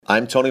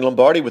I'm Tony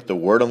Lombardi with the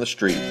Word on the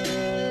Street.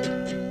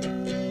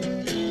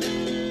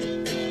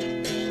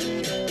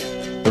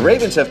 The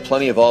Ravens have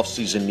plenty of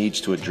offseason needs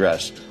to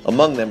address.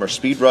 Among them are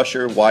speed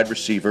rusher, wide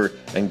receiver,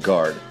 and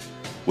guard.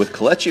 With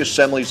Kelechi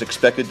Osemele's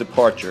expected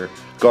departure,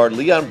 guard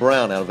Leon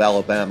Brown out of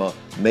Alabama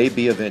may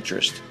be of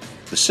interest.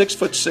 The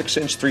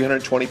 6'6"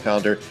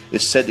 320-pounder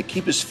is said to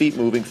keep his feet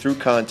moving through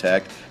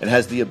contact and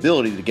has the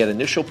ability to get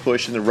initial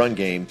push in the run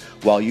game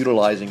while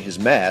utilizing his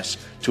mass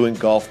to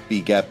engulf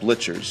B-gap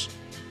blitzers.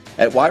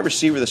 At wide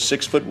receiver, the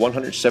 6',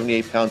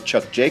 178-pound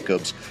Chuck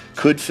Jacobs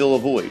could fill a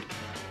void.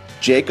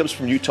 Jacobs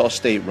from Utah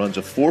State runs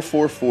a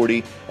 4.4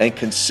 40 and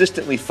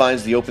consistently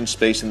finds the open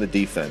space in the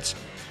defense.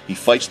 He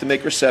fights to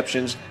make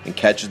receptions and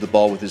catches the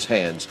ball with his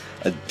hands,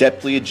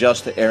 adeptly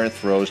adjusts to errant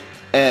throws,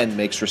 and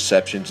makes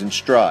receptions in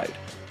stride.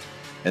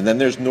 And then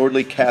there's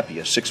Nordley Cappy,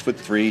 a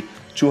 6'3",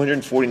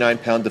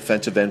 249-pound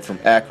defensive end from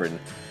Akron,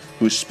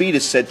 whose speed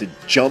is said to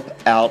jump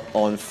out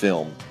on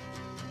film.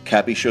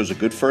 Cappy shows a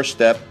good first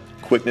step,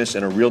 quickness,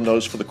 and a real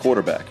nose for the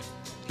quarterback.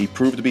 He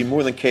proved to be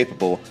more than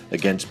capable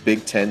against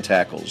Big Ten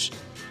tackles.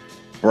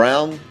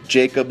 Brown,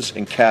 Jacobs,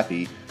 and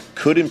Cappy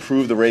could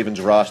improve the Ravens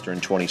roster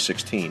in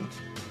 2016,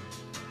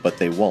 but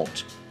they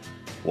won't.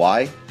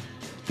 Why?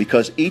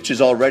 Because each is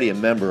already a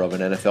member of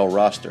an NFL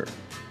roster,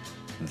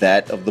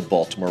 that of the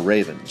Baltimore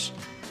Ravens.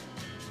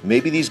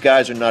 Maybe these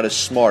guys are not as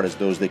smart as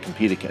those they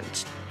compete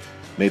against.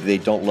 Maybe they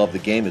don't love the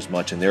game as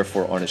much and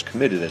therefore aren't as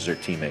committed as their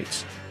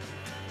teammates.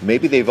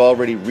 Maybe they've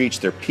already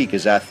reached their peak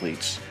as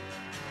athletes.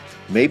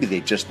 Maybe they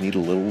just need a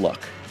little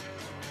luck.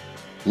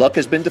 Luck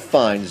has been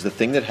defined as the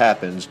thing that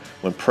happens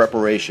when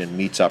preparation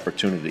meets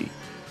opportunity.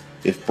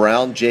 If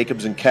Brown,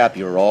 Jacobs, and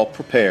Cappy are all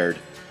prepared,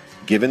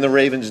 given the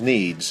Ravens'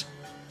 needs,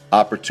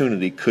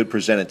 opportunity could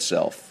present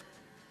itself.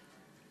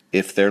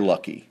 If they're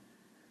lucky.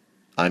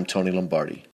 I'm Tony Lombardi.